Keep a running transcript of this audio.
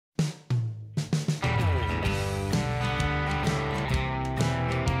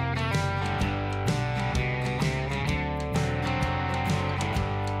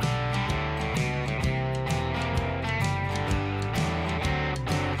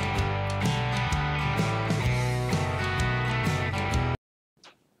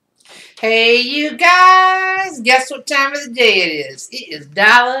Hey, you guys, guess what time of the day it is? It is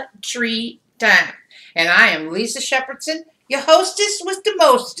Dollar Tree time. And I am Lisa Shepherdson, your hostess with the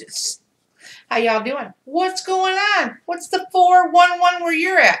mostest. How y'all doing? What's going on? What's the 411 where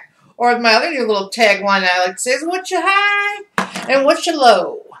you're at? Or my other new little tagline I like to say is, what's your high and what's your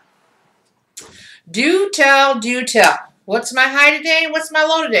low? Do tell, do tell. What's my high today and what's my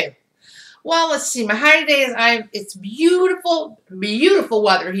low today? Well, let's see. My high today is it's beautiful, beautiful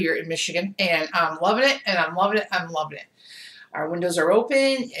weather here in Michigan, and I'm loving it, and I'm loving it, I'm loving it. Our windows are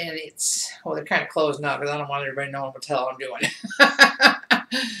open, and well, they're kind of closed now because I don't want everybody knowing what the hell I'm doing.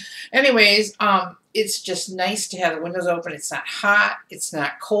 Anyways, it's just nice to have the windows open. It's not hot, it's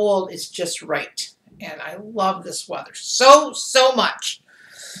not cold, it's just right. And I love this weather so, so much.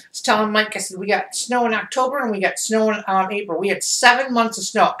 I was telling Mike, I said, we got snow in October and we got snow in April. We had 7 months of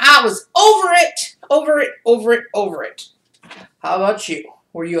snow. I was over it, over it, over it, over it. How about you?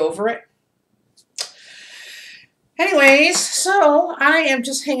 Were you over it? Anyways, so I am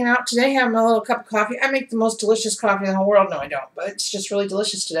just hanging out today, having my little cup of coffee. I make the most delicious coffee in the whole world. No, I don't, but it's just really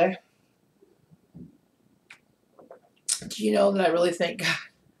delicious today. Do you know that I really thank God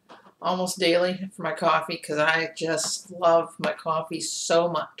almost daily for my coffee, because I just love my coffee so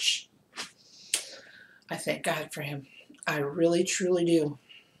much. I thank God for him. I really, truly do.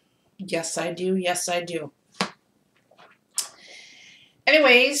 Yes, I do. Yes, I do.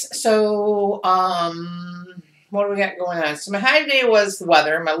 Anyways, so, what do we got going on? So my high today was the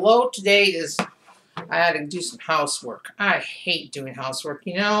weather. My low today is I had to do some housework. I hate doing housework,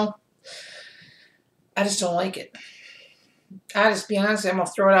 you know. I just don't like it. I'll just be honest, I'm going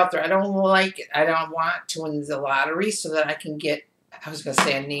to throw it out there. I don't like it. I don't want to win the lottery so that I can get, I was going to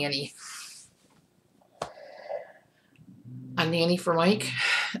say a nanny. A nanny for Mike?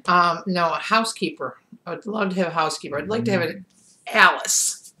 No, a housekeeper. I would love to have a housekeeper. I'd like to have an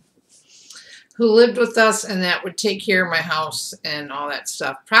Alice who lived with us and that would take care of my house and all that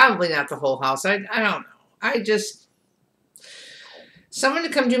stuff. Probably not the whole house. I don't know. Someone to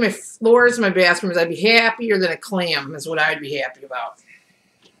come do my floors, my bathrooms, I'd be happier than a clam is what I'd be happy about.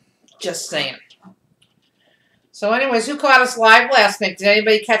 Just saying. So anyways, who caught us live last night? Did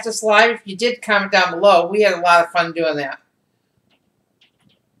anybody catch us live? If you did, comment down below. We had a lot of fun doing that.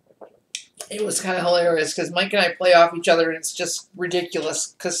 It was kind of hilarious because Mike and I play off each other and it's just ridiculous.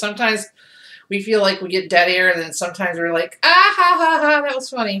 Because sometimes we feel like we get dead air and then sometimes we're like, ah, ha, ha, ha, that was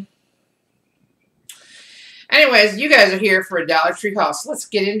funny. Anyways, you guys are here for a Dollar Tree haul, so let's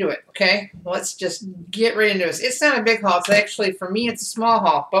get into it, okay? Let's just get right into this. It's not a big haul. It's actually, for me, it's a small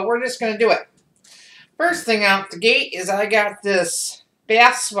haul, but we're just going to do it. First thing out the gate is I got this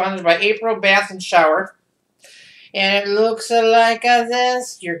bath sponge by April Bath and Shower, and it looks like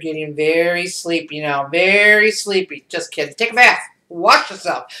this. You're getting very sleepy now, very sleepy. Just kidding. Take a bath. Wash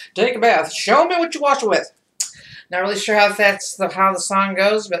yourself. Take a bath. Show me what you wash it with. Not really sure how that's how the song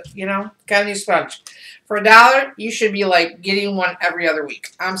goes, but, you know, got a new sponge. For $1, you should be like getting one every other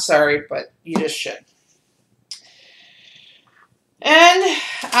week. I'm sorry, but you just should. And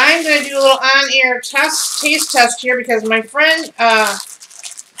I'm going to do a little on-air taste test here because my friend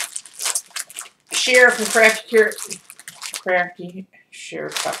Cher from Crafty Cher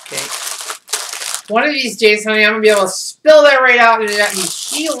Cupcake. One of these days, honey, I'm going to be able to spill that right out.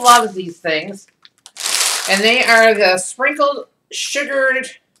 She loves these things. And they are the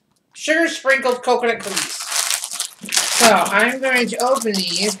sugar sprinkled coconut cookies. So I'm going to open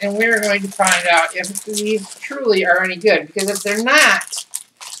these and we're going to find out if these truly are any good. Because if they're not,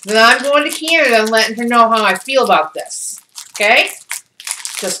 then I'm going to Canada and letting her know how I feel about this. Okay?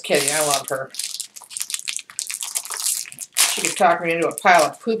 Just kidding. I love her. She could talk me into a pile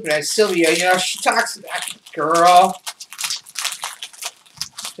of poop, and Sylvia, you know, she talks back. Girl.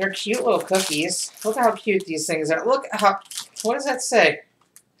 They're cute little cookies. Look how cute these things are. Look how, what does that say?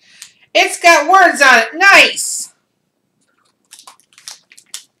 It's got words on it. Nice!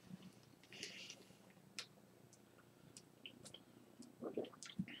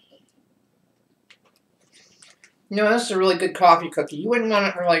 You know, this is a really good coffee cookie. You wouldn't want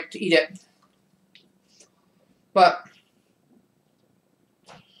it for, like, to eat it. But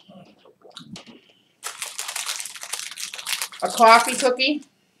a coffee cookie,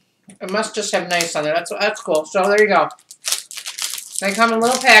 it must just have nice on it. That's cool. So there you go. They come in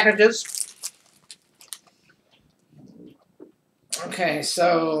little packages. Okay,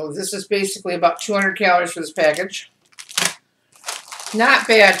 so this is basically about 200 calories for this package. Not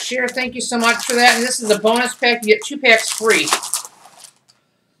bad. Cher, thank you so much for that. And this is a bonus pack. You get 2 packs free.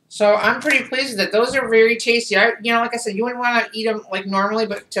 So I'm pretty pleased with it. Those are very tasty. You know, like I said, you wouldn't want to eat them like normally,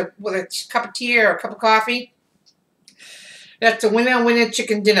 but with a cup of tea or a cup of coffee. That's a win-win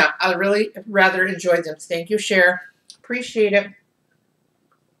chicken dinner. I really rather enjoyed them. Thank you, Cher. Appreciate it.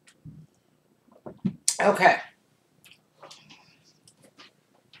 Okay.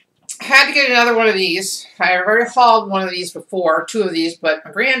 Had to get another one of these. I already hauled one of these before, 2 of these, but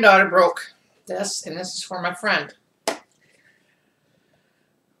my granddaughter broke this, and this is for my friend,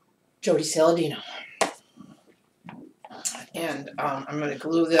 Jody Saladino. And I'm going to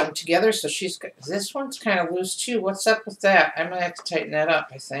glue them together. So she's got, this one's kind of loose too. What's up with that? I might have to tighten that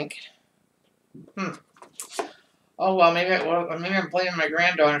up, I think. Oh, well, maybe I'm blaming my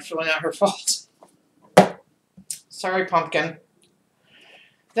granddaughter. It's really not her fault. Sorry, pumpkin.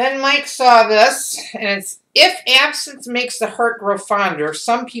 Then Mike saw this, and it's, if absence makes the heart grow fonder,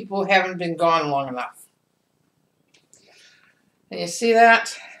 some people haven't been gone long enough. And you see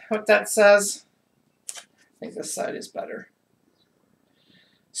that? What that says? I think this side is better.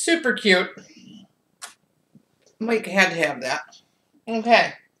 Super cute. Mike had to have that.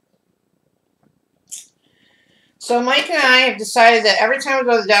 Okay. So Mike and I have decided that every time we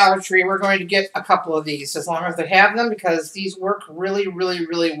go to the Dollar Tree, we're going to get a couple of these, as long as they have them, because these work really, really,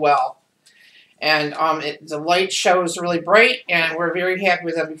 really well. And the light shows really bright, and we're very happy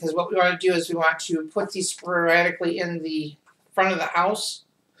with them, because what we want to do is we want to put these sporadically in the front of the house,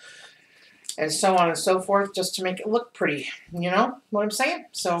 and so on and so forth, just to make it look pretty. You know what I'm saying?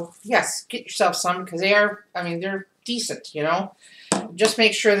 So, yes, get yourself some, because they are, I mean, they're decent, you know. Just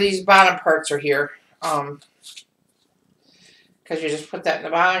make sure these bottom parts are here. Because you just put that in the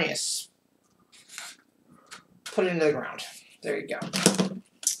bottom, and you put it into the ground. There you go.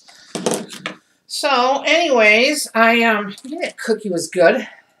 So, anyways, that cookie was good.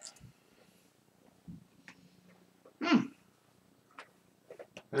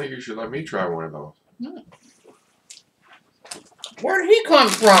 I think you should let me try one of those. Where did he come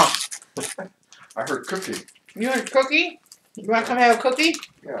from? I heard cookie. You heard cookie? You want to come have a cookie?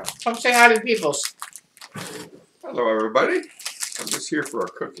 Yeah. Come say hi to the peoples. Hello, everybody. I'm just here for a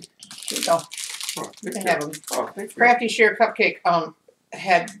cookie. Here you go. Oh, You can have them. Oh, thank you. Crafty Share Cupcake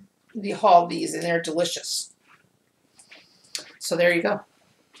had hauled these, and they're delicious. So there you go.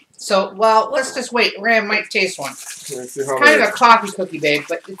 So, well, let's just wait. Ram might taste one. It's kind of a coffee cookie, babe,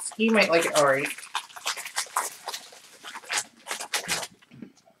 but you might like it already.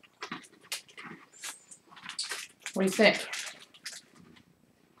 What do you think?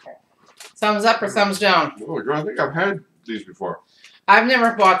 Thumbs up or thumbs down? Oh, I think I've had these before. I've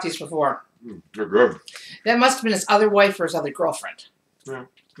never bought these before. They're good. That must have been his other wife or his other girlfriend. Yeah,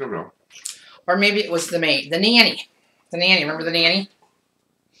 I don't know. Or maybe it was the maid. The nanny. The nanny. Remember the nanny?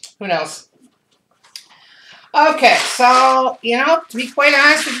 Who knows? Okay, so, you know, to be quite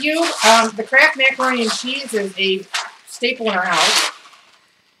honest with you, the Kraft macaroni and cheese is a staple in our house.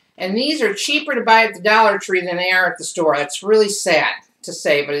 And these are cheaper to buy at the Dollar Tree than they are at the store. That's really sad to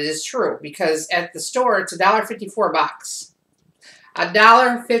say, but it is true. Because at the store, it's $1.54 a box.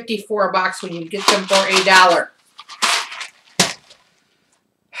 $1.54 a box when you get them for $1.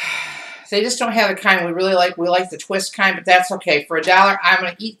 They just don't have the kind we really like. We like the twist kind, but that's okay. For $1, I'm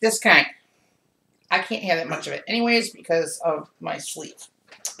going to eat this kind. I can't have that much of it anyways because of my sleeve.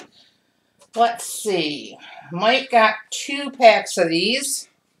 Let's see. Mike got 2 packs of these.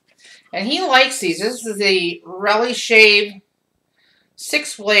 And he likes these. This is the Relish Shave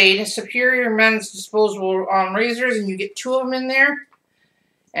 6-blade Superior Men's Disposable razors. And you get 2 of them in there.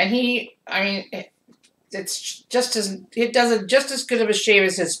 And it's just as, it does just as good of a shave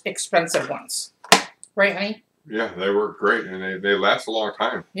as his expensive ones. Right, honey? Yeah, they work great, and they last a long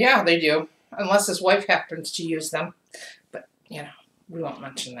time. Yeah, they do. Unless his wife happens to use them. But, you know, we won't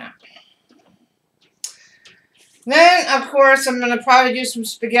mention that. Then, of course, I'm going to probably do some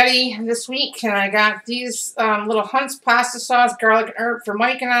spaghetti this week. And I got these little Hunt's pasta sauce, garlic and herb for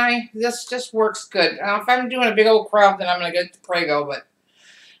Mike and I. This just works good. If I'm doing a big old crowd, then I'm going to get the Prego. But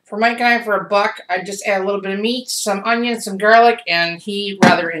for Mike and I, for $1, I just add a little bit of meat, some onion, some garlic, and he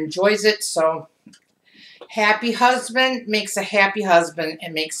rather enjoys it. So, happy husband makes a happy husband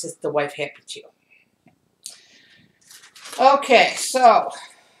and makes the wife happy too. Okay, so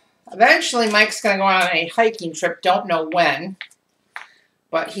eventually Mike's going to go on a hiking trip. Don't know when,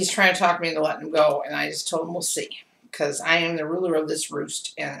 but he's trying to talk me into letting him go, and I just told him we'll see. Because I am the ruler of this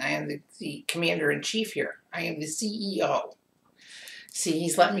roost, and I am the commander-in-chief here. I am the CEO. See,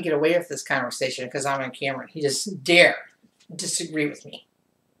 he's letting me get away with this conversation because I'm on camera. He just dare disagree with me.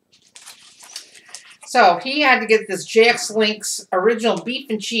 So, he had to get this Jack's Links original beef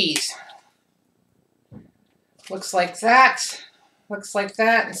and cheese. Looks like that. Looks like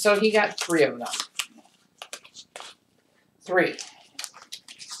that. And so he got 3 of them. 3.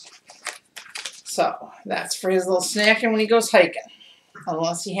 So that's for his little snacking when he goes hiking.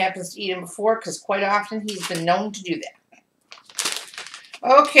 Unless he happens to eat them before, because quite often he's been known to do that.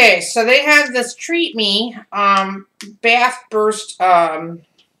 Okay, so they have this Treat Me bath burst bath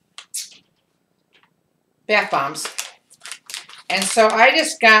bombs. And so I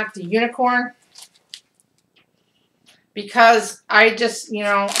just got the unicorn because I just, you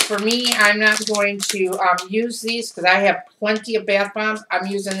know, for me, I'm not going to use these because I have plenty of bath bombs. I'm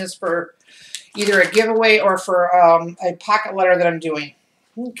using this for either a giveaway or for a pocket letter that I'm doing.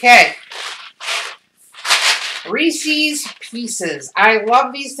 Okay. Reese's Pieces. I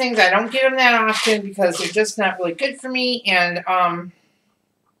love these things. I don't get them that often because they're just not really good for me. And,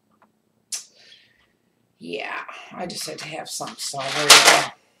 yeah, I just had to have some. So there you go.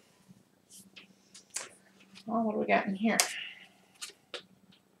 Well, what do we got in here?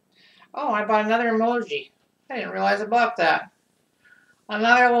 Oh, I bought another emoji. I didn't realize I bought that.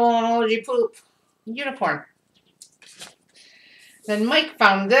 Another little emoji poop. Unicorn. Then Mike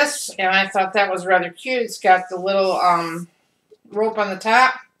found this, and I thought that was rather cute. It's got the little rope on the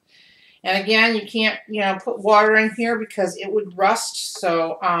top. And again, you can't, you know, put water in here because it would rust.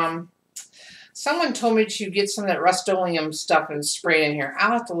 So, someone told me to get some of that Rust-Oleum stuff and spray it in here.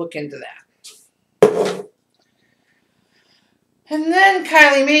 I'll have to look into that. And then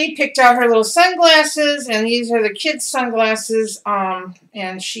Kylie Mae picked out her little sunglasses, and these are the kids' sunglasses.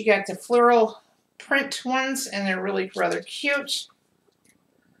 And she got the floral print ones, and they're really rather cute.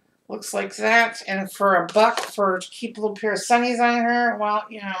 Looks like that. And for $1 to keep a little pair of sunnies on her, well,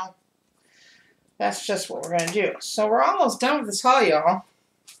 you know, that's just what we're going to do. So we're almost done with this haul, y'all.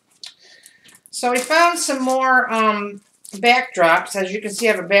 So we found some more backdrops. As you can see,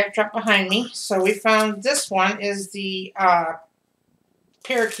 I have a backdrop behind me. So we found this one is the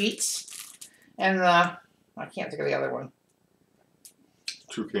parakeets. And the, I can't think of the other one.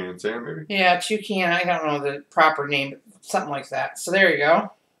 Toucan Sam, maybe? Yeah, toucan. I don't know the proper name, but something like that. So there you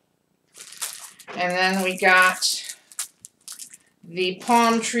go. And then we got the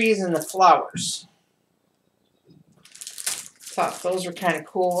palm trees and the flowers. Thought those were kind of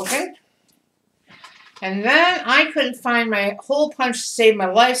cool looking. And then I couldn't find my hole punch to save my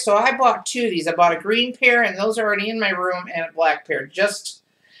life, so I bought 2 of these. I bought a green pair, and those are already in my room, and a black pair, just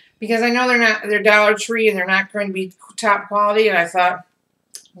because I know they're Dollar Tree and they're not going to be top quality. And I thought,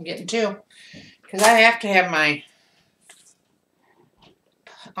 I'm getting 2 because I have to have my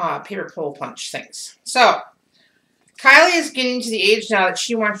paper hole punch things. So Kylie is getting to the age now that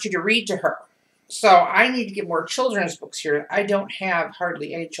she wants you to read to her. So I need to get more children's books here. I don't have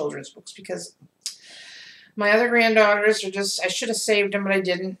hardly any children's books because my other granddaughters are just, I should have saved them, but I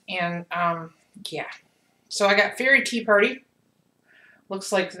didn't. And, yeah. So I got Fairy Tea Party.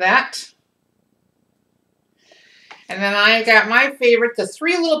 Looks like that. And then I got my favorite, The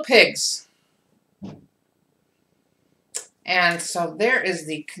 3 Little Pigs. And so there is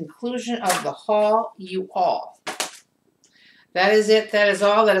the conclusion of the haul, you all. That is it. That is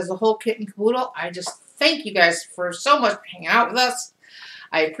all. That is the whole kit and caboodle. I just thank you guys for so much for hanging out with us.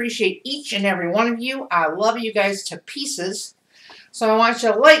 I appreciate each and every one of you. I love you guys to pieces. So I want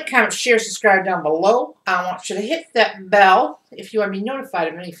you to like, comment, share, subscribe down below. I want you to hit that bell if you want to be notified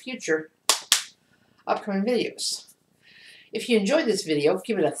of any future upcoming videos. If you enjoyed this video,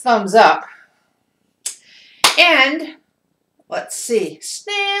 give it a thumbs up. And let's see,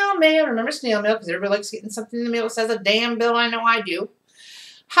 snail mail. Remember snail mail because everybody likes getting something in the mail that says a damn bill. I know I do.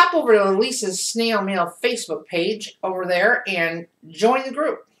 Hop over to Lisa's Snail Mail Facebook page over there and join the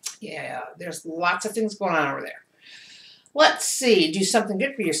group. Yeah, there's lots of things going on over there. Let's see, do something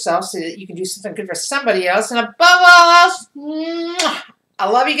good for yourself so that you can do something good for somebody else. And above all else, I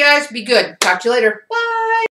love you guys. Be good. Talk to you later. Bye.